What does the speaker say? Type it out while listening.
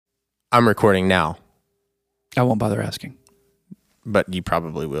I'm recording now, I won't bother asking. but you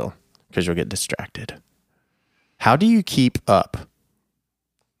probably will because you'll get distracted. How do you keep up?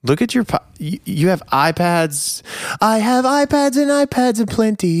 Look at your... You have iPads. I have iPads and iPads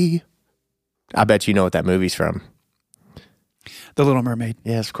aplenty. I bet you know what that movie's from. The Little Mermaid.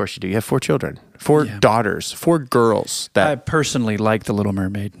 Yes, of course you do. You have 4 children, 4 daughters, 4 girls. I personally like The Little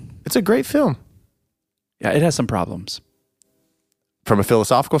Mermaid. It's a great film. Yeah, it has some problems. From a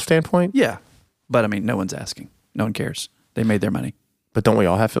philosophical standpoint? Yeah. But I mean, no one's asking. No one cares. They made their money. But don't we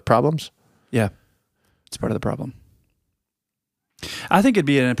all have problems? Yeah. It's part of the problem. I think it'd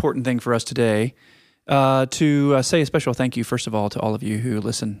be an important thing for us today to say a special thank you, first of all, to all of you who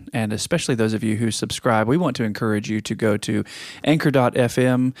listen, and especially those of you who subscribe. We want to encourage you to go to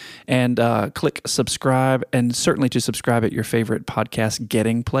anchor.fm and click subscribe, and certainly to subscribe at your favorite podcast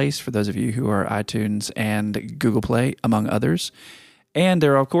getting place for those of you who are iTunes and Google Play, among others. And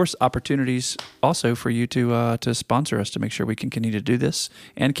there are, of course, opportunities also for you to sponsor us to make sure we can continue to do this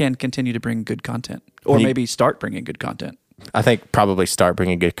and can continue to bring good content, or maybe start bringing good content. I think probably start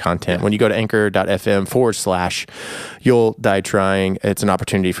bringing good content. When you go to anchor.fm/You'll Die Trying, it's an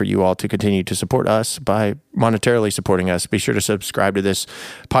opportunity for you all to continue to support us by monetarily supporting us. Be sure to subscribe to this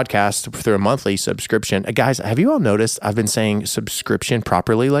podcast through a monthly subscription. Guys, have you all noticed I've been saying subscription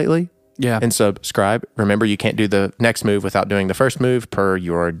properly lately? Yeah. And subscribe. Remember, you can't do the next move without doing the first move, per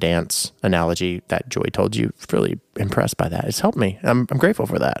your dance analogy that Joy told you. Really impressed by that. It's helped me. I'm grateful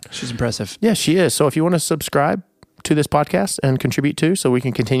for that. She's impressive. Yeah, she is. So if you want to subscribe to this podcast and contribute to, so we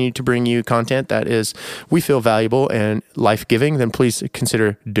can continue to bring you content that is, we feel, valuable and life-giving, then please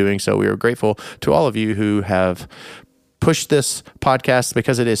consider doing so. We are grateful to all of you who have pushed this podcast,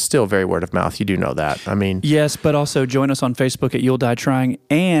 because it is still very word of mouth. You do know that. I mean, yes, but also join us on Facebook at You'll Die Trying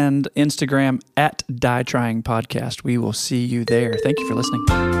and Instagram at Die Trying Podcast. We will see you there. Thank you for listening.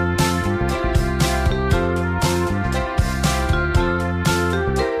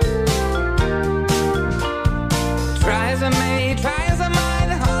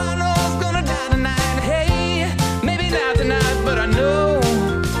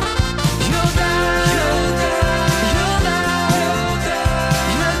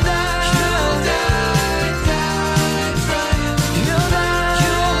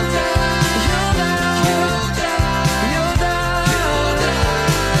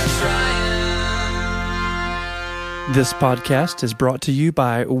 This podcast is brought to you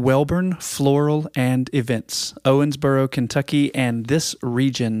by Welborn Floral and Events, Owensboro, Kentucky, and this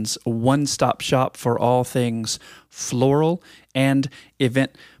region's one-stop shop for all things floral and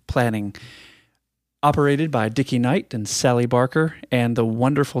event planning. Operated by Dickie Knight and Sally Barker and the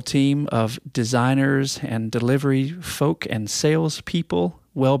wonderful team of designers and delivery folk and salespeople,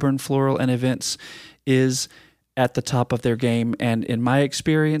 Welborn Floral and Events is at the top of their game. And in my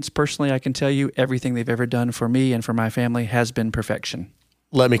experience, personally, I can tell you everything they've ever done for me and for my family has been perfection.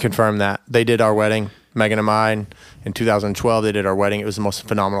 Let me confirm that. They did our wedding, Megan and mine, in 2012. They did our wedding. It was the most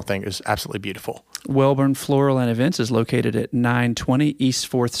phenomenal thing. It was absolutely beautiful. Welborn Floral and Events is located at 920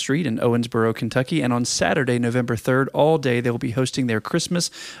 East 4th Street in Owensboro, Kentucky. And on Saturday, November 3rd, all day, they will be hosting their Christmas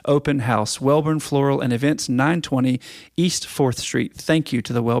open house. Welborn Floral and Events, 920 East 4th Street. Thank you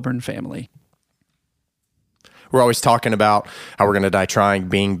to the Welborn family. We're always talking about how we're going to die trying,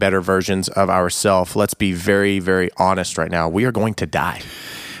 being better versions of ourselves. Let's be very, very honest right now. We are going to die.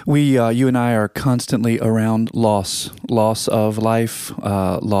 You and I are constantly around loss of life,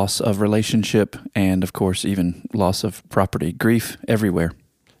 loss of relationship, and of course, even loss of property, grief everywhere.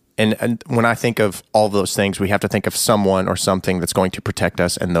 And when I think of all those things, we have to think of someone or something that's going to protect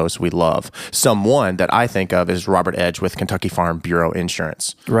us and those we love. Someone that I think of is Robert Edge with Kentucky Farm Bureau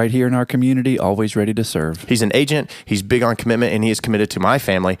Insurance. Right here in our community, always ready to serve. He's an agent. He's big on commitment, and he is committed to my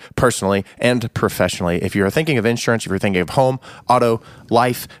family personally and professionally. If you're thinking of insurance, if you're thinking of home, auto,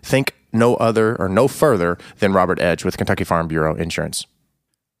 life, think no other or no further than Robert Edge with Kentucky Farm Bureau Insurance.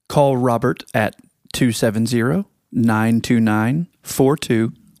 Call Robert at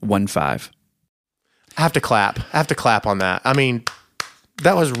 270-929-4215. I have to clap. on that. I mean,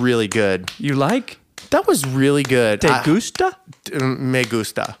 that was really good. You like? That was really good. Te gusta? Me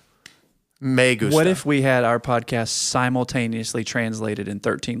gusta. Me gusta. What if we had our podcast simultaneously translated in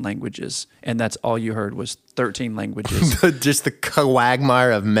 13 languages, and that's all you heard was 13 languages? Just the quagmire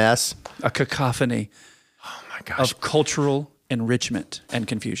of mess. A cacophony. Oh my gosh. Of cultural enrichment and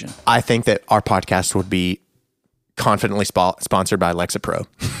confusion. I think that our podcast would be confidently sponsored by Lexapro.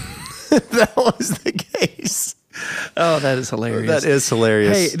 That was the case. Oh, that is hilarious. That is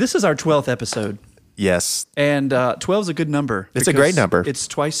hilarious. Hey, this is our 12th episode. Yes. And 12 is a good number. It's a great number. It's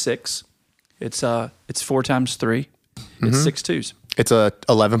twice 6. It's 4 times 3. It's 6 twos. It's a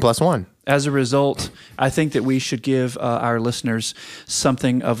 11 plus 1. As a result, I think that we should give our listeners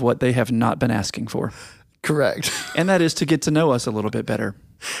something of what they have not been asking for. Correct. And that is to get to know us a little bit better.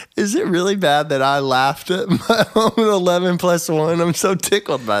 Is it really bad that I laughed at my own 11 plus 1? I'm so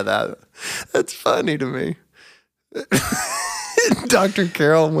tickled by that. That's funny to me. Dr.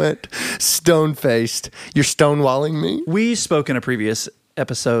 Carroll went stone-faced. You're stonewalling me? We spoke in a previous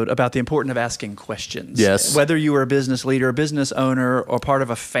episode about the importance of asking questions. Yes. Whether you are a business leader, a business owner, or part of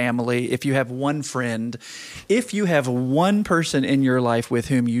a family, if you have one friend, if you have one person in your life with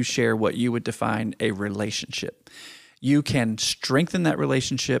whom you share what you would define a relationship, you can strengthen that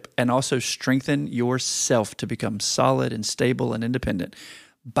relationship and also strengthen yourself to become solid and stable and independent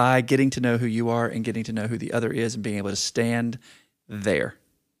by getting to know who you are and getting to know who the other is and being able to stand there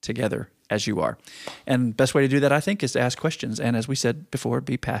together as you are. And best way to do that, I think, is to ask questions. And as we said before,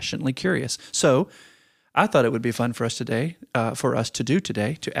 be passionately curious. So I thought it would be fun for us today,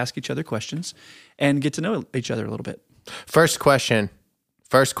 to ask each other questions and get to know each other a little bit. First question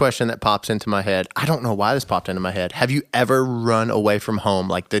that pops into my head. I don't know why this popped into my head. Have you ever run away from home,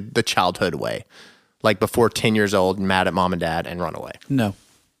 like the childhood way? Like before 10 years old, mad at mom and dad and run away? No.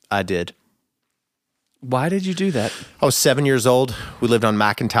 I did. Why did you do that? I was 7 years old. We lived on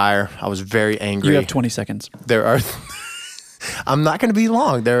McIntyre. I was very angry. You have 20 seconds. There are... I'm not going to be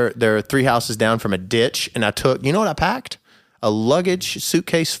long. There are 3 houses down from a ditch, and I took... You know what I packed? A luggage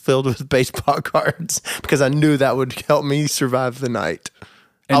suitcase filled with baseball cards because I knew that would help me survive the night.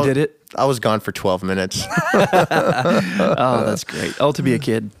 And did it? I was gone for 12 minutes. Oh, that's great. Oh, to be a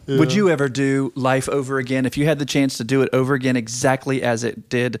kid. Yeah. Would you ever do life over again? If you had the chance to do it over again exactly as it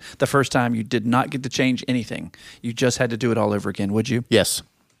did the first time, you did not get to change anything. You just had to do it all over again, would you? Yes.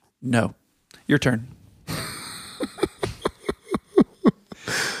 No. Your turn.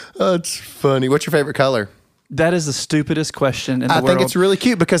 That's funny. What's your favorite color? That is the stupidest question in the world. I think it's really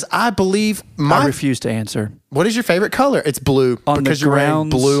cute because I believe I refuse to answer. What is your favorite color? It's blue. On because the you're wearing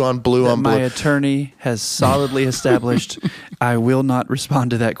grounds blue on blue on blue. My attorney has solidly established I will not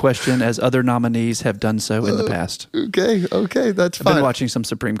respond to that question as other nominees have done so in the past. Okay, that's fine. I've been watching some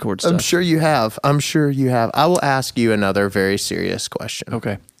Supreme Court stuff. I'm sure you have. I will ask you another very serious question.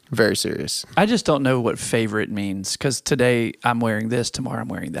 Okay. Very serious. I just don't know what favorite means because today I'm wearing this, tomorrow I'm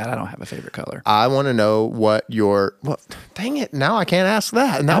wearing that. I don't have a favorite color. I want to know what your... Well, dang it, now I can't ask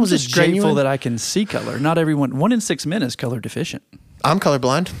that. And that I'm was just grateful that I can see color. Not everyone... 1 in 6 men is color deficient. I'm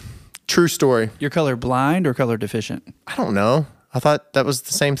colorblind. True story. You're color blind or color deficient? I don't know. I thought that was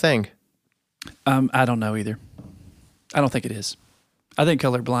the same thing. I don't know either. I don't think it is. I think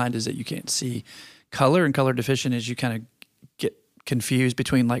color blind is that you can't see color, and color deficient is you kind of get confused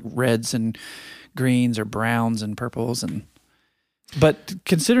between like reds and greens or browns and purples. But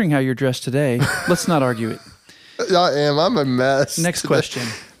considering how you're dressed today, let's not argue it. I am. I'm a mess. Next question.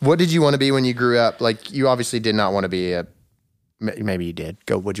 What did you want to be when you grew up? Like, you obviously did not want to be a... Maybe you did.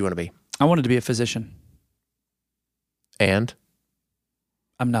 Go, what did you want to be? I wanted to be a physician. And?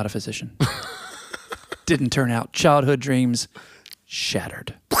 I'm not a physician. Didn't turn out. Childhood dreams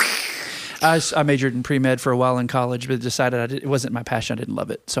shattered. I majored in pre-med for a while in college, but decided it wasn't my passion. I didn't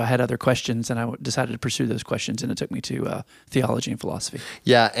love it. So I had other questions, and I decided to pursue those questions, and it took me to theology and philosophy.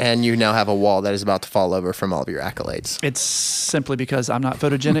 Yeah, and you now have a wall that is about to fall over from all of your accolades. It's simply because I'm not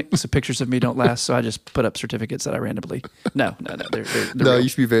photogenic, so pictures of me don't last, so I just put up certificates that I randomly... No. They're no, real. You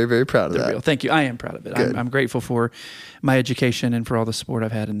should be very, very proud of they're that. Real. Thank you. I am proud of it. I'm grateful for my education and for all the support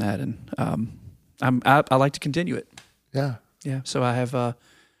I've had in that, and I like to continue it. Yeah. Yeah, so I have...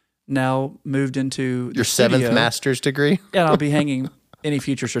 now moved into your 7th master's degree. And I'll be hanging any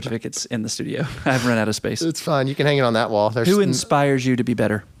future certificates in the studio. I've run out of space. It's fine. You can hang it on that wall. Who inspires you to be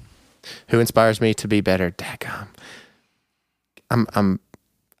better? Who inspires me to be better? Daggum.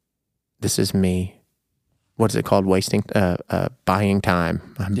 This is me. What is it called? Wasting, buying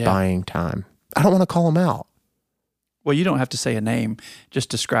time. I'm buying time. I don't want to call them out. Well, you don't have to say a name. Just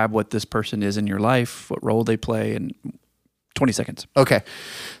describe what this person is in your life, what role they play, and 20 seconds. Okay.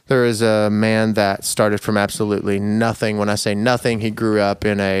 There is a man that started from absolutely nothing. When I say nothing, he grew up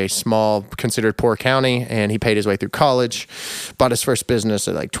in a small, considered poor county, and he paid his way through college, bought his first business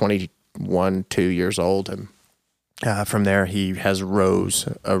at like 21, 2 years old. And from there, he has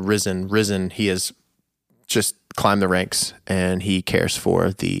risen. He has just climbed the ranks, and he cares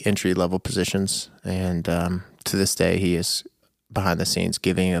for the entry-level positions. And to this day, he is behind the scenes,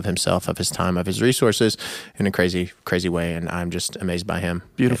 giving of himself, of his time, of his resources in a crazy, crazy way. And I'm just amazed by him.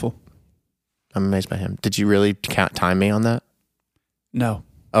 Beautiful. I'm amazed by him. Did you really time me on that? No.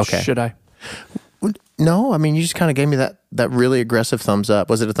 Okay. Should I? No, I mean, you just kind of gave me that really aggressive thumbs up.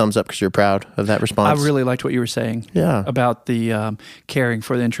 Was it a thumbs up because you're proud of that response? I really liked what you were saying about the caring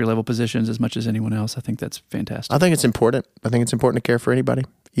for the entry-level positions as much as anyone else. I think that's fantastic. I think it's important. I think it's important to care for anybody,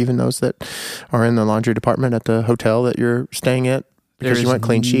 even those that are in the laundry department at the hotel that you're staying at, because you want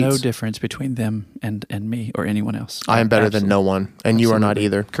clean sheets. No difference between them and me or anyone else. I am better than no one, and you are not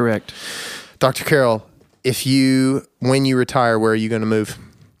either. Correct. Dr. Carroll, when you retire, where are you going to move?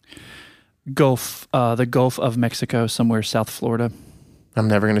 The Gulf of Mexico, somewhere South Florida. I'm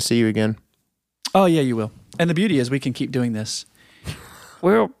never going to see you again. Oh, yeah, you will. And the beauty is we can keep doing this.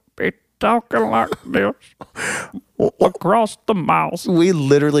 We'll be talking like this across the miles. We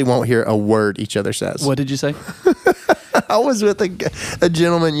literally won't hear a word each other says. What did you say? I was with a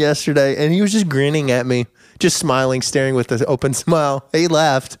gentleman yesterday, and he was just grinning at me, just smiling, staring with an open smile. He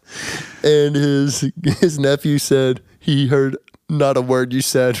laughed, and his nephew said he heard not a word you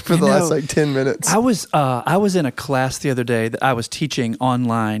said for the last 10 minutes. I was in a class the other day that I was teaching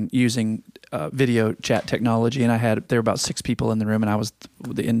online using video chat technology, and there were about 6 people in the room, and I was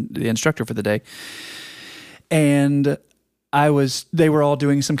the instructor for the day. And they were all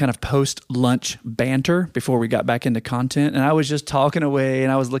doing some kind of post-lunch banter before we got back into content, and I was just talking away,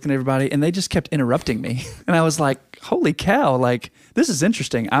 and I was looking at everybody, and they just kept interrupting me. And I was like, holy cow, like, this is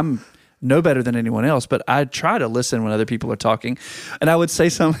interesting. I'm no better than anyone else, but I try to listen when other people are talking, and I would say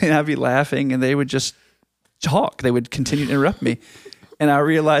something, and I'd be laughing, and they would just talk. They would continue to interrupt me, and I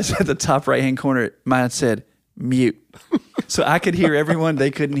realized at the top right-hand corner, mine said, mute. So I could hear everyone. They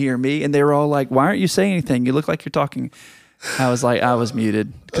couldn't hear me, and they were all like, why aren't you saying anything? You look like you're talking. I was like, I was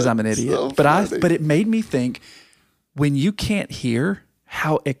muted because I'm an idiot. So but it made me think, when you can't hear,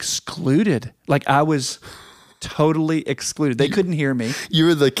 how excluded. Like, I was totally excluded. They couldn't hear me. You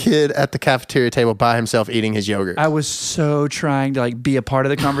were the kid at the cafeteria table by himself eating his yogurt. I was so trying to be a part of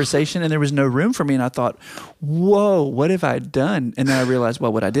the conversation, and there was no room for me. And I thought, whoa, what have I done? And then I realized,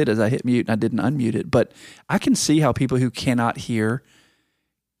 well, what I did is I hit mute and I didn't unmute it. But I can see how people who cannot hear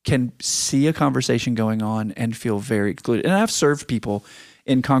can see a conversation going on and feel very excluded. And I've served people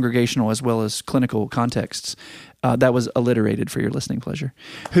in congregational as well as clinical contexts. That was alliterated for your listening pleasure,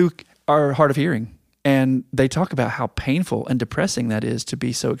 who are hard of hearing. And they talk about how painful and depressing that is to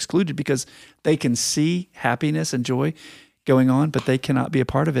be so excluded, because they can see happiness and joy going on, but they cannot be a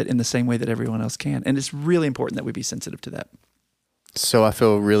part of it in the same way that everyone else can. And it's really important that we be sensitive to that. So I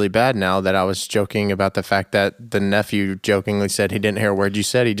feel really bad now that I was joking about the fact that the nephew jokingly said he didn't hear a word you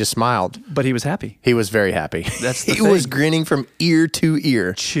said. He just smiled. But he was happy. He was very happy. That's the He thing. was grinning from ear to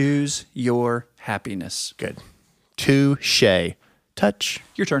ear. Choose your happiness. Good. Touche. Touch.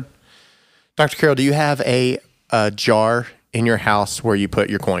 Your turn. Dr. Carroll, do you have a jar in your house where you put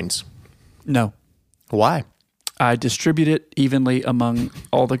your coins? No. Why? I distribute it evenly among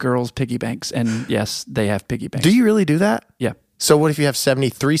all the girls' piggy banks. And yes, they have piggy banks. Do you really do that? Yeah. So what if you have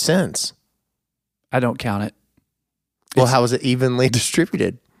 73 cents? I don't count it. Well, how is it evenly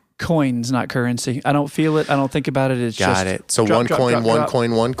distributed? Coins, not currency. I don't feel it. I don't think about it. It's Got just it. So drop, one drop, coin, drop, one drop.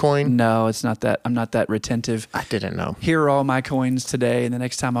 coin, one coin? No, it's not that. I'm not that retentive. I didn't know. Here are all my coins today, and the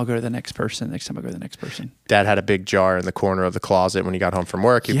next time I'll go to the next person. Next time I'll go to the next person. Dad had a big jar in the corner of the closet when he got home from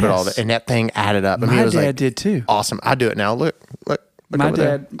work. He put all Yes. and that thing added up. I mean, My it was dad did too. awesome. I do it now. Look My over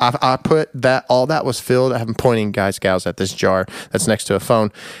there. dad- I put that, all that was filled. I'm pointing, guys, gals, at this jar that's next to a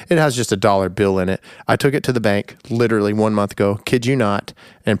phone. It has just a $1 bill in it. I took it to the bank literally 1 month ago, kid you not,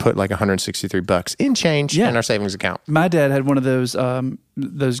 and put like $163 in change in our savings account. My dad had one of those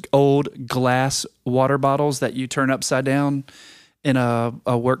old glass water bottles that you turn upside down in a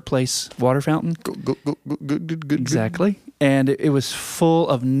workplace water fountain. Good. Exactly. And it was full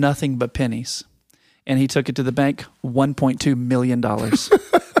of nothing but pennies. And he took it to the bank, $1.2 million.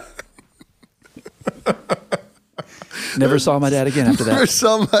 Never saw my dad again after Never that.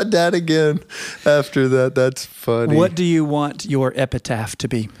 saw my dad again after that. That's funny. What do you want your epitaph to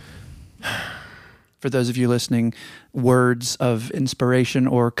be? For those of you listening, words of inspiration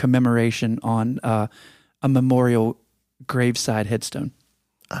or commemoration on a memorial graveside headstone.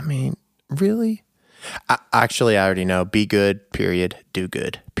 I mean, really? I already know. Be good, period. Do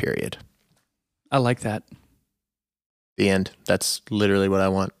good, period. I like that. The end. That's literally what I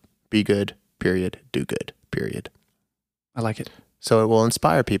want. Be good, period. Do good, period. I like it. So it will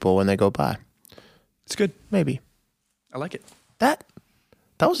inspire people when they go by. It's good. Maybe. I like it. That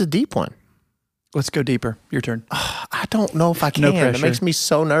was a deep one. Let's go deeper. Your turn. I don't know if I can. No It pressure. makes me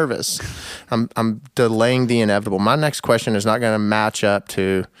so nervous. I'm delaying the inevitable. My next question is not going to match up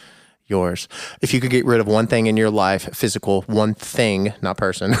to yours. If you could get rid of one thing in your life, physical, one thing, not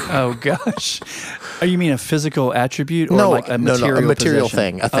person. Oh gosh. Oh, you mean a physical attribute or No, like a material a material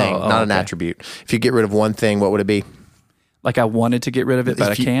possession? thing, a thing, not an attribute. If you get rid of one thing, what would it be? Like I wanted to get rid of it,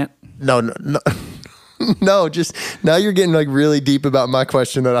 but I can't? No. No, just now you're getting like really deep about my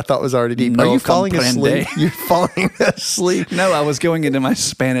question that I thought was already deep. No Are you falling comprende. asleep? You're falling asleep. No, I was going into my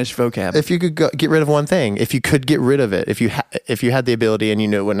Spanish vocab. If you could get rid of one thing, if you could get rid of it, if you had the ability and you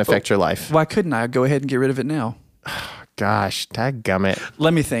knew it wouldn't affect your life. Why couldn't I go ahead and get rid of it now? Gosh, dadgummit.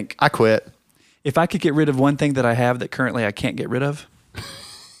 Let me think. I quit. If I could get rid of one thing that I have that currently I can't get rid of,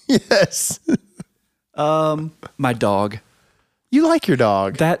 Yes. my dog. You like your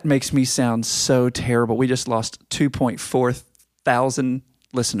dog. That makes me sound so terrible. We just lost 2.4 thousand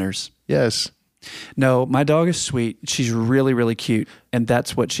listeners. Yes. No, my dog is sweet. She's really, really cute. And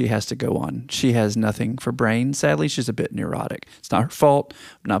that's what she has to go on. She has nothing for brain. Sadly, she's a bit neurotic. It's not her fault.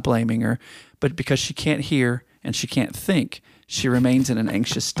 I'm not blaming her. But because she can't hear and she can't think, she remains in an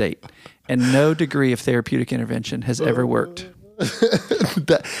anxious state. And no degree of therapeutic intervention has ever worked.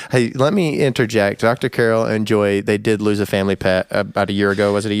 Hey, let me interject. Dr. Carol and Joy, they did lose a family pet about a year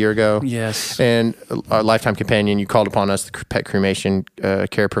ago. Was it a year ago? Yes. And our lifetime companion, you called upon us, the pet cremation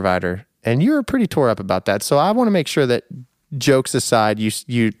care provider, and you were pretty tore up about that. So I want to make sure that, jokes aside,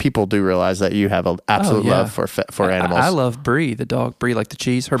 you people do realize that you have an absolute love for animals. I love Brie, the dog. Brie, like the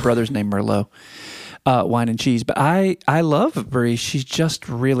cheese. Her brother's named Merlot. Wine and cheese. But I love Brie. She's just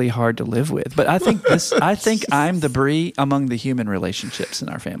really hard to live with. But I think I'm the Brie among the human relationships in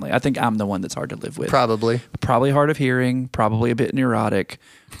our family. I think I'm the one that's hard to live with. Probably hard of hearing, probably a bit neurotic,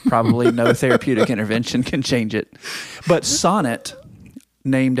 probably no therapeutic intervention can change it. But Sonnet,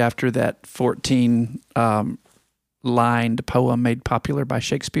 named after that 14-lined poem made popular by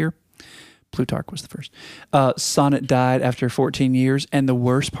Shakespeare. Plutarch was the first. Sonnet died after 14 years. And the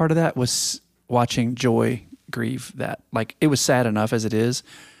worst part of that was watching Joy grieve that. Like, it was sad enough as it is,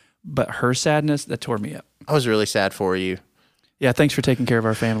 but her sadness, that tore me up. I was really sad for you. Yeah, thanks for taking care of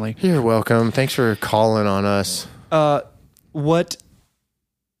our family. You're welcome. Thanks for calling on us. What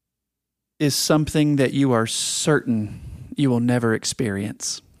is something that you are certain you will never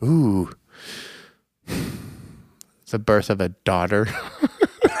experience? Ooh. The birth of a daughter.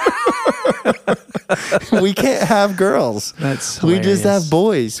 We can't have girls. That's hilarious. We just have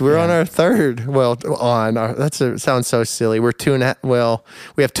boys. We're on our third. Well, sounds so silly. We're 2.5. Well,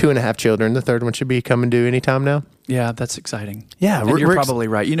 we have 2.5 children. The third one should be coming due anytime now. Yeah, that's exciting. Yeah, and you're probably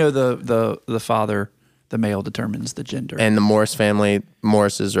right. You know, the father, the male determines the gender. And the Morris family,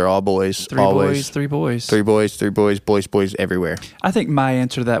 Morrises are all boys. Three boys. Three boys, boys everywhere. I think my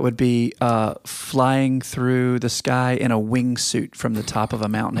answer to that would be flying through the sky in a wingsuit from the top of a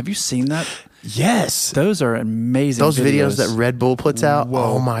mountain. Have you seen that? Yes. Those are amazing Those videos that Red Bull puts out.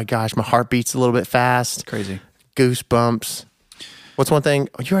 Whoa. Oh my gosh, my heart beats a little bit fast. Crazy. Goosebumps. What's one thing?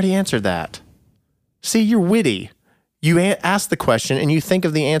 Oh, you already answered that. See, you're witty. You ask the question and you think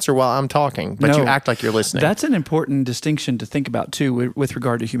of the answer while I'm talking, but you act like you're listening. That's an important distinction to think about too with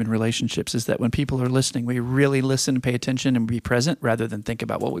regard to human relationships, is that when people are listening, we really listen, pay attention, and be present rather than think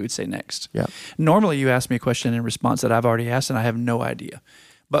about what we would say next. Yeah. Normally you ask me a question in response that I've already asked and I have no idea.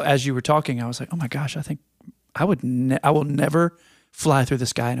 But as you were talking, I was like, oh my gosh, I think I will never fly through the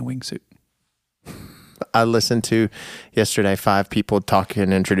sky in a wingsuit. I listened to yesterday 5 people talk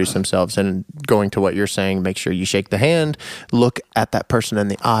and introduce themselves, and going to what you're saying, make sure you shake the hand, look at that person in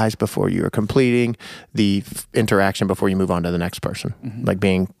the eyes before you are completing the interaction before you move on to the next person. Mm-hmm. Like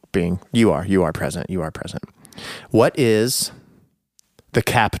being you are present. What is the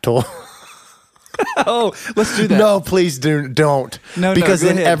capital? Oh, let's do that. No, please don't. No, because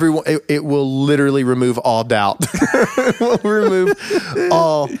then ahead. everyone it will literally remove all doubt. It will remove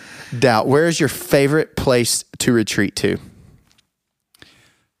all doubt. Where is your favorite place to retreat to?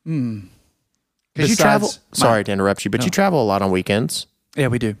 Because you travel. Sorry to interrupt you, but you travel a lot on weekends. Yeah,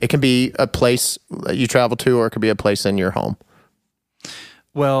 we do. It can be a place that you travel to, or it could be a place in your home.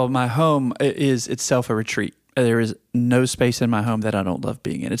 Well, my home is itself a retreat. There is no space in my home that I don't love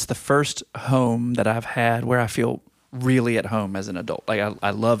being in. It's the first home that I've had where I feel really at home as an adult. Like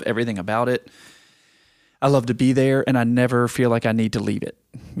I love everything about it. I love to be there, and I never feel like I need to leave it.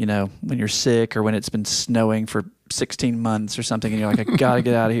 You know, when you're sick or when it's been snowing for 16 months or something, and you're like, I got to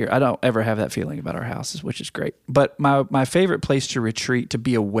get out of here. I don't ever have that feeling about our houses, which is great. But my favorite place to retreat, to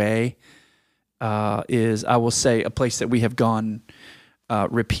be away, is, I will say, a place that we have gone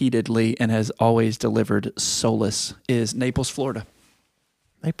repeatedly and has always delivered solace, is Naples, Florida.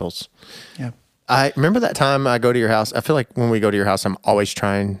 Naples. Yeah. I remember that time I go to your house. I feel like when we go to your house, I'm always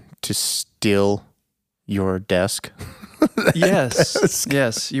trying to steal your desk.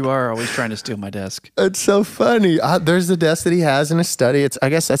 Yes, you are always trying to steal my desk. It's so funny. There's the desk that he has in his study. I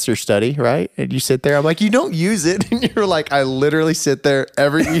guess that's your study, right? And you sit there. I'm like, you don't use it. And you're like, I literally sit there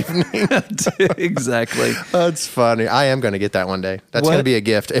every evening. Exactly. That's funny. I am going to get that one day. That's going to be a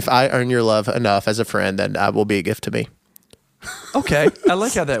gift. If I earn your love enough as a friend, then that will be a gift to me. Okay. I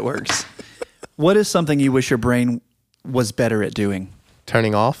like how that works. What is something you wish your brain was better at doing?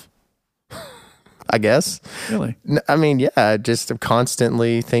 Turning off, I guess. Really? I mean, yeah, just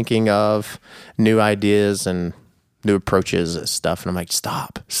constantly thinking of new ideas and new approaches and stuff. And I'm like,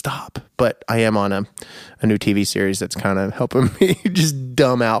 stop. But I am on a new TV series that's kind of helping me just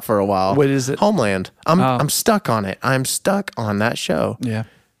dumb out for a while. What is it? Homeland. I'm stuck on it. I'm stuck on that show. Yeah.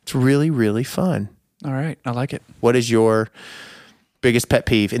 It's really, really fun. All right. I like it. What is your biggest pet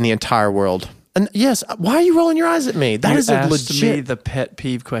peeve in the entire world? And yes, why are you rolling your eyes at me? That is a legit. Me the pet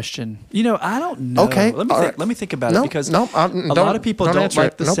peeve question. I don't know. Okay, let me think about it because a lot of people don't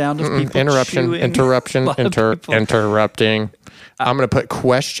like the sound of people interrupting. I'm going to put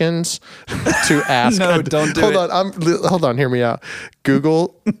questions to ask. No, don't do it. Hold on. Hear me out.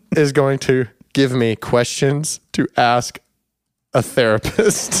 Google is going to give me questions to ask a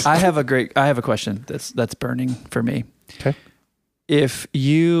therapist. I have a question that's burning for me. Okay. If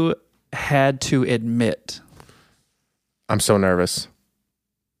you had to admit, I'm so nervous,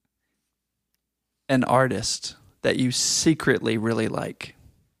 an artist that you secretly really like,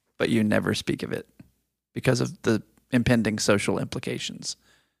 but you never speak of it because of the impending social implications,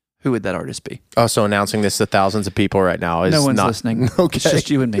 who would that artist be? Oh, so announcing this to thousands of people right now is no one's not listening. Okay. It's just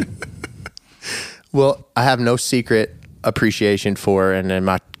you and me. Well, I have no secret appreciation for, and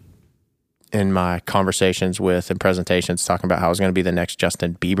in my conversations with and presentations talking about how I was going to be the next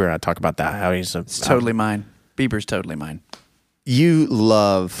Justin Bieber, and I talk about that, how it's totally mine. Bieber's totally mine. You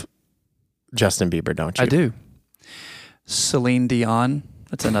love Justin Bieber, don't you? I do. Celine Dion,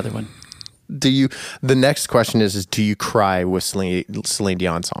 that's another one. The next question is do you cry with Celine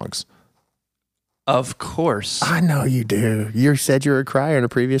Dion songs? Of course. I know you do. You said you were a crier in a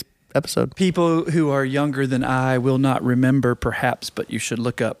previous episode. People who are younger than I will not remember, perhaps, but you should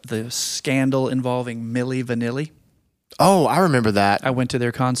look up the scandal involving Milli Vanilli. Oh, I remember that. I went to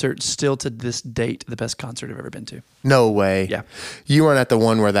their concert. Still to this date, the best concert I've ever been to. No way. Yeah. You weren't at the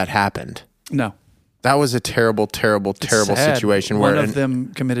one where that happened. No. That was a terrible situation. One of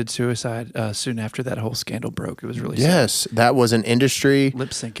them committed suicide soon after that whole scandal broke. It was really sad. Yes, that was an industry. Lip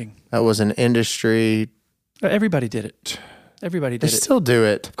syncing. That was an industry. Everybody did it. Everybody did They still do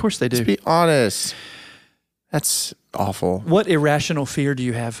it. Of course they do. Let's be honest. That's awful. What irrational fear do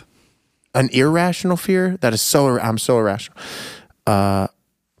you have? An irrational fear? That is I'm so irrational.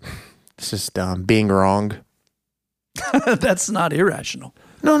 This is dumb. Being wrong. That's not irrational.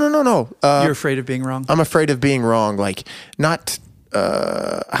 No. You're afraid of being wrong? I'm afraid of being wrong. Like, not,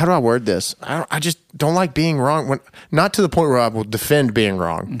 how do I word this? I just don't like being wrong. Not to the point where I will defend being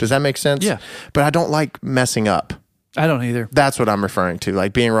wrong. Does that make sense? Yeah. But I don't like messing up. I don't either. That's what I'm referring to.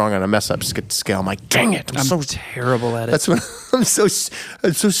 Like being wrong on a mess up scale. I'm like, dang it. I'm so terrible at it. That's what I'm so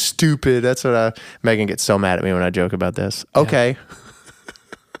stupid. That's what Megan gets so mad at me when I joke about this. Okay.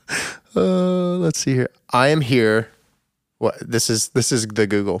 Let's see here. I am here. What this is the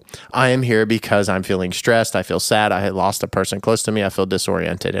Google. I am here because I'm feeling stressed. I feel sad. I had lost a person close to me. I feel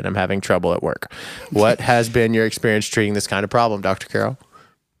disoriented and I'm having trouble at work. What has been your experience treating this kind of problem, Dr. Carroll?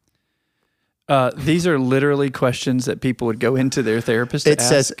 These are literally questions that people would go into their therapist to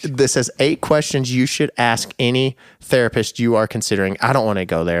ask. This says 8 questions you should ask any therapist you are considering. I don't want to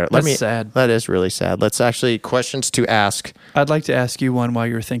go there. That's sad. That is really sad. Let's actually questions to ask. I'd like to ask you one while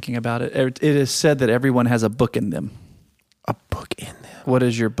you're thinking about it. It is said that everyone has a book in them. A book in them. What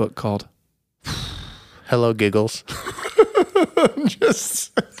is your book called? Hello, Giggles. I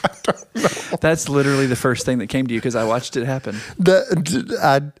don't know. That's literally the first thing that came to you because I watched it happen.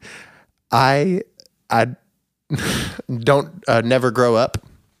 I don't never grow up.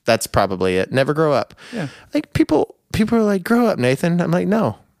 That's probably it. Never grow up. Yeah. Like people are like, grow up, Nathan. I'm like,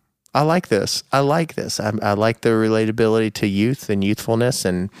 no, I like this. I like the relatability to youth and youthfulness.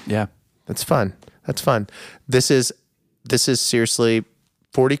 And yeah, that's fun. This is seriously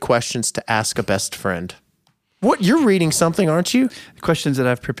 40 questions to ask a best friend. What? You're reading something, aren't you? Questions that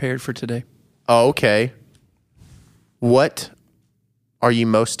I've prepared for today. Oh, okay. What are you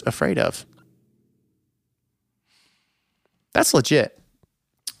most afraid of? That's legit.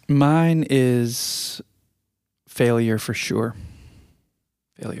 Mine is failure for sure.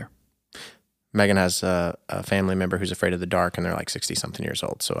 Failure. Megan has a family member who's afraid of the dark, and they're like 60-something years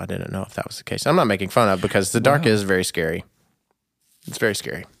old, so I didn't know if that was the case. I'm not making fun of because the dark is very scary. It's very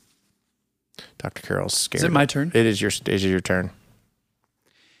scary. Dr. Carroll's scared. Is it my turn? It is your turn.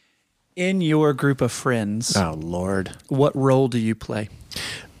 In your group of friends, Oh, Lord. what role do you play?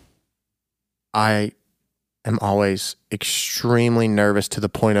 I am always extremely nervous to the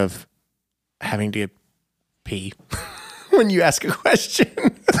point of having to pee when you ask a question.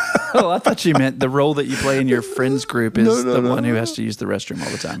 Oh, I thought you meant the role that you play in your friends group is No, one who has to use the restroom all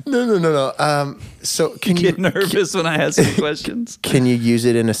the time. No. So can You get nervous when I ask you questions? Can you use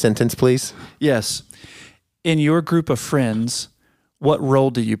it in a sentence, please? Yes. In your group of friends, what role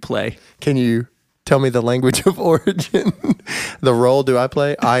do you play? Can you tell me the language of origin? The role do I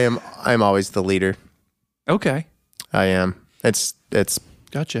play? I'm always the leader. Okay. I am. It's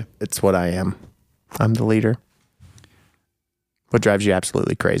Gotcha. It's what I am. I'm the leader. What drives you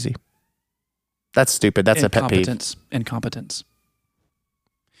absolutely crazy? That's stupid. That's a pet peeve. Incompetence.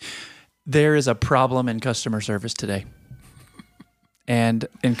 There is a problem in customer service today. And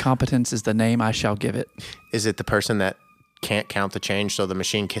incompetence is the name I shall give it. Is it the person that can't count the change so the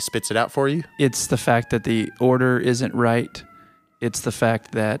machine spits it out for you? It's the fact that the order isn't right. It's the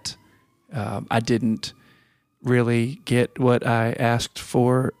fact that I didn't really get what I asked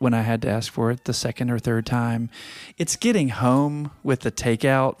for when I had to ask for it the second or third time. It's getting home with the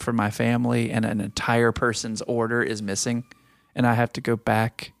takeout for my family and an entire person's order is missing. And I have to go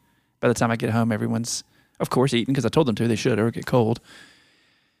back. By the time I get home, everyone's, of course, eating because I told them to. They should or get cold.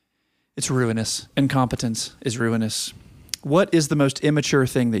 It's ruinous. Incompetence is ruinous. What is the most immature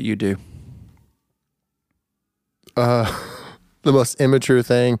thing that you do? The most immature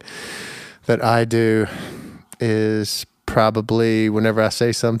thing that I do is probably whenever I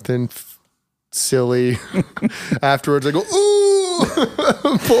say something silly, afterwards I go, ooh!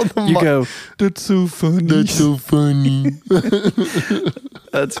 Pull the You mic. go, that's so funny. That's so funny.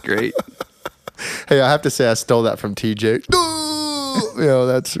 That's great. Hey, I have to say I stole that from TJ.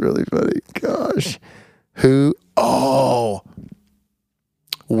 That's really funny. Gosh.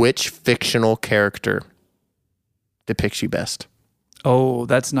 Which fictional character depicts you best? Oh,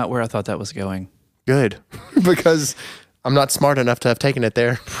 that's not where I thought that was going. Good. Because I'm not smart enough to have taken it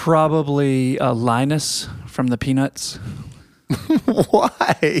there. Probably Linus from the Peanuts.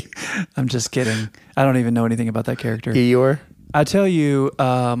 Why? I'm just kidding. I don't even know anything about that character. Eeyore? I tell you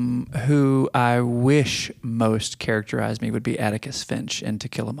who I wish most characterized me would be Atticus Finch in To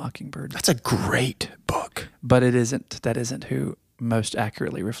Kill a Mockingbird. That's a great book. But it isn't. That isn't who most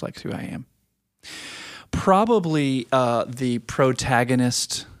accurately reflects who I am. Probably the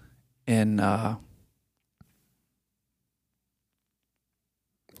protagonist in...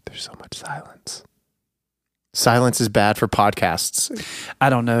 There's so much silence. Silence is bad for podcasts. I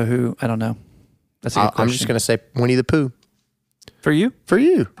don't know. That's a good question. I'm just going to say Winnie the Pooh. For you? For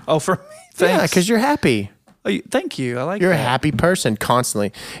you. Oh, for me? Yeah, Thanks. because you're happy. Oh, thank you. I like You're that. a happy person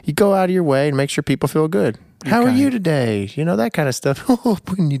constantly. You go out of your way and make sure people feel good. How are kind. you today? You know, that kind of stuff. Oh,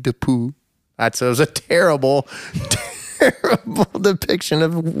 Winnie the Pooh. It was a terrible depiction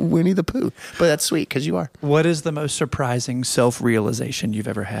of Winnie the Pooh. But that's sweet because you are. What is the most surprising self-realization you've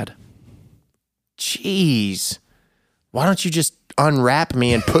ever had? Jeez. Why don't you just unwrap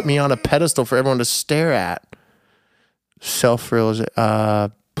me and put me on a pedestal for everyone to stare at?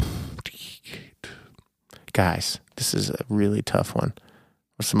 Self-realization. Guys, this is a really tough one.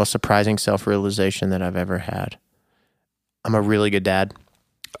 What's the most surprising self-realization that I've ever had? I'm a really good dad.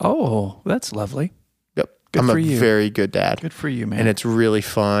 Oh, that's lovely. Yep. Good I'm for a you. very good dad. Good for you, man. And it's really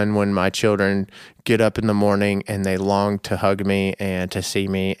fun when my children get up in the morning and they long to hug me and to see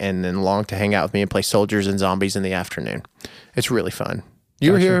me and then long to hang out with me and play soldiers and zombies in the afternoon. It's really fun.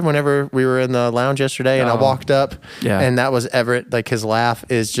 You were here whenever we were in the lounge yesterday and I walked up and that was Everett. Like his laugh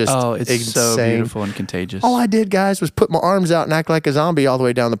is just it's insane. so beautiful and contagious. All I did, guys, was put my arms out and act like a zombie all the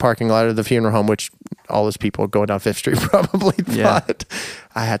way down the parking lot of the funeral home, which all those people going down Fifth Street probably thought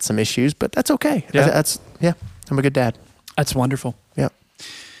I had some issues, but that's okay. Yeah. I'm a good dad. That's wonderful. Yeah.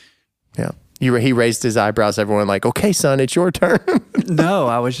 Yeah. He raised his eyebrows. Everyone like, okay, son, it's your turn. No,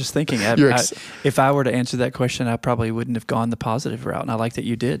 I was just thinking, if I were to answer that question, I probably wouldn't have gone the positive route. And I like that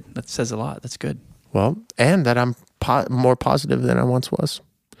you did. That says a lot. That's good. Well, and that I'm more positive than I once was.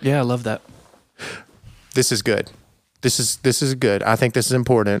 Yeah, I love that. This is good. This is good. I think this is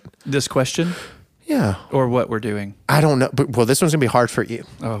important. This question? Yeah. Or what we're doing? I don't know. But, well, this one's going to be hard for you.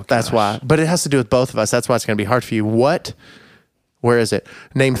 Oh, that's gosh. why. But it has to do with both of us. That's why it's going to be hard for you. Where is it?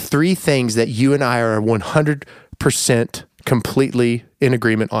 Name 3 things that you and I are 100% completely in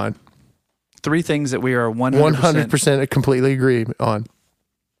agreement on. 3 things that we are 100% completely agree on.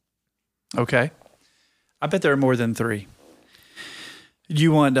 Okay. I bet there are more than 3.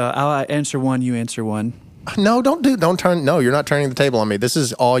 You want, I'll answer one, you answer one. No, don't turn. No, you're not turning the table on me. This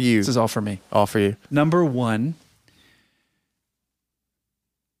is all you. This is all for me. All for you. Number 1.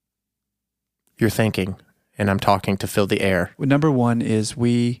 You're thinking, and I'm talking to fill the air. Number 1 is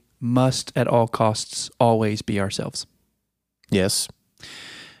we must at all costs always be ourselves. Yes.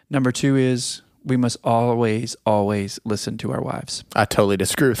 Number 2 is we must always listen to our wives. I totally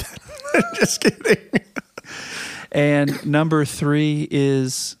disagree with that. Just kidding. And number 3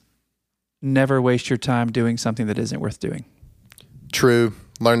 is never waste your time doing something that isn't worth doing. True.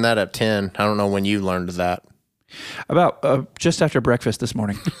 Learned that at 10. I don't know when you learned that. About just after breakfast this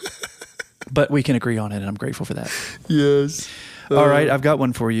morning. But we can agree on it, and I'm grateful for that. Yes. All right, I've got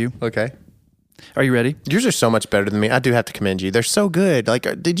one for you. Okay. Are you ready? Yours are so much better than me. I do have to commend you. They're so good.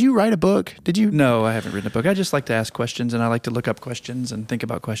 Like, did you write a book? Did you? No, I haven't written a book. I just like to ask questions, and I like to look up questions and think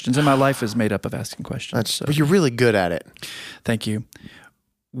about questions. And my life is made up of asking questions. But you're really good at it. Thank you.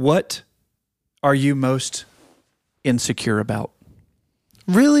 What are you most insecure about?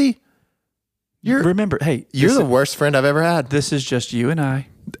 Really? Remember, hey, you're the worst friend I've ever had. This is just you and I.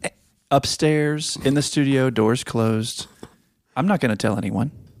 Upstairs in the studio, doors closed. I'm not going to tell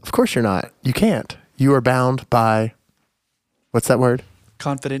anyone. Of course you're not. You can't. You are bound by, what's that word?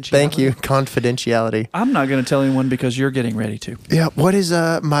 Confidentiality. Thank you. Confidentiality. I'm not going to tell anyone because you're getting ready to. Yeah. What is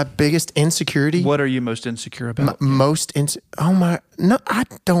my biggest insecurity? What are you most insecure about? I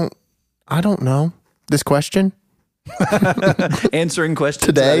don't know. This question? Answering questions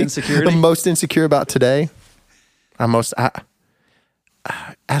today. about insecurity? I'm most insecure about today.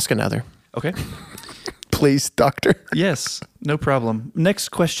 Ask another. Okay. Please, doctor. Yes, no problem. Next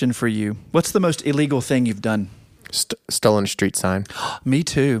question for you. What's the most illegal thing you've done? Stolen a street sign. Me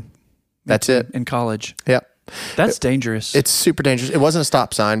too. That's it. In college. Yep. That's dangerous. It's super dangerous. It wasn't a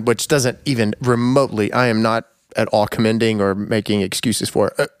stop sign, which doesn't even remotely, I am not at all commending or making excuses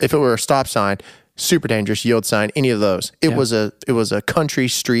for it. If it were a stop sign, super dangerous, yield sign, any of those. It was a country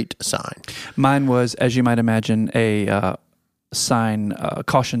street sign. Mine was, as you might imagine, a sign,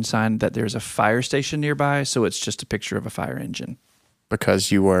 caution sign that there's a fire station nearby, so it's just a picture of a fire engine.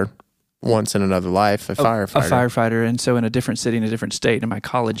 Because you were once in another life a firefighter. A firefighter, and so in a different city, in a different state, in my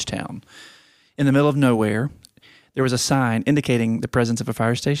college town, in the middle of nowhere, there was a sign indicating the presence of a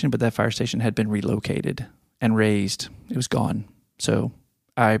fire station, but that fire station had been relocated and razed. It was gone. So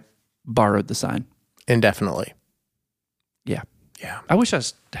I borrowed the sign. Indefinitely. Yeah. Yeah. I wish I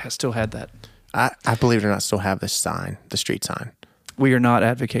still had that. I believe it or not still have this sign, the street sign. We are not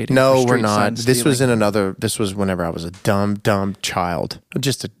advocating. No, for we're street not. sign This stealing. this was whenever I was a dumb child.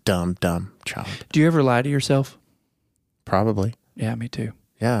 Just a dumb child. Do you ever lie to yourself? Probably. Yeah, me too.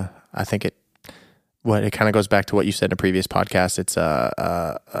 Yeah. I think it kind of goes back to what you said in a previous podcast. It's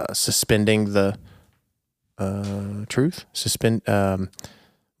suspending the truth.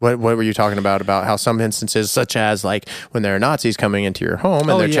 What were you talking about how some instances, such as like when there are Nazis coming into your home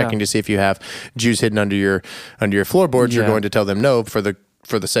and they're checking to see if you have Jews hidden under your floorboards, you're going to tell them no for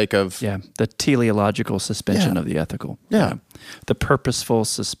the sake of the teleological suspension of the ethical. Yeah. The purposeful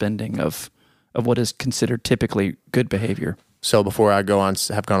suspending of what is considered typically good behavior. So before have gone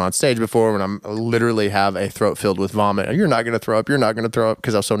on stage before when I'm literally have a throat filled with vomit, you're not going to throw up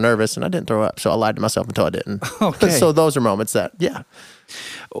because I was so nervous and I didn't throw up. So I lied to myself until I didn't. Okay. So those are moments that,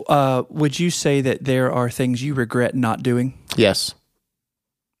 would you say that there are things you regret not doing? Yes.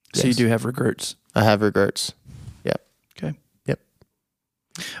 So you do have regrets? I have regrets. Yep. Okay. Yep.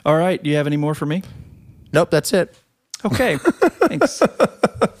 All right. Do you have any more for me? Nope. That's it. Okay. Thanks.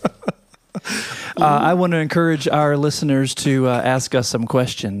 I want to encourage our listeners to ask us some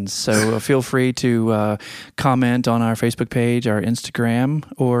questions. So feel free to comment on our Facebook page, our Instagram,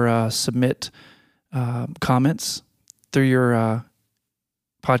 or submit comments through your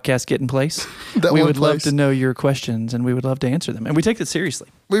podcast Get in Place. We would love to know your questions, and we would love to answer them. And we take that seriously.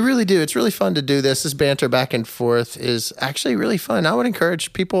 We really do. It's really fun to do this. This banter back and forth is actually really fun. I would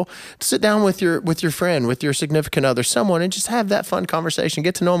encourage people to sit down with your friend, with your significant other, someone, and just have that fun conversation.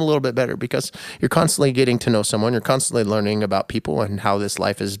 Get to know them a little bit better because you're constantly getting to know someone. You're constantly learning about people and how this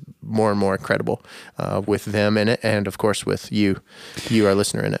life is more and more incredible with them in it, and of course with you, our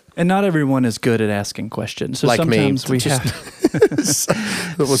listener, in it. And not everyone is good at asking questions. So like sometimes me.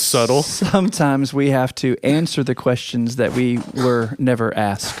 That was subtle. Sometimes we have to answer the questions that we were never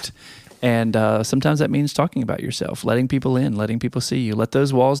asked. And sometimes that means talking about yourself, letting people in, letting people see you. Let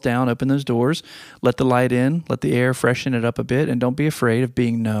those walls down, open those doors, let the light in, let the air freshen it up a bit, and don't be afraid of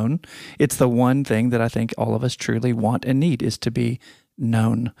being known. It's the one thing that I think all of us truly want and need is to be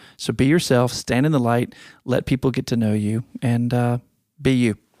known. So be yourself, stand in the light, let people get to know you, and be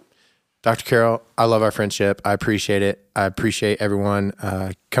you. Dr. Carroll, I love our friendship. I appreciate it. I appreciate everyone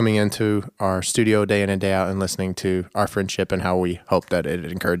coming into our studio day in and day out and listening to our friendship and how we hope that it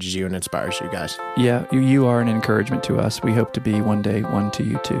encourages you and inspires you guys. Yeah, you are an encouragement to us. We hope to be one day one to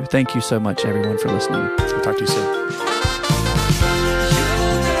you too. Thank you so much, everyone, for listening. We'll talk to you soon.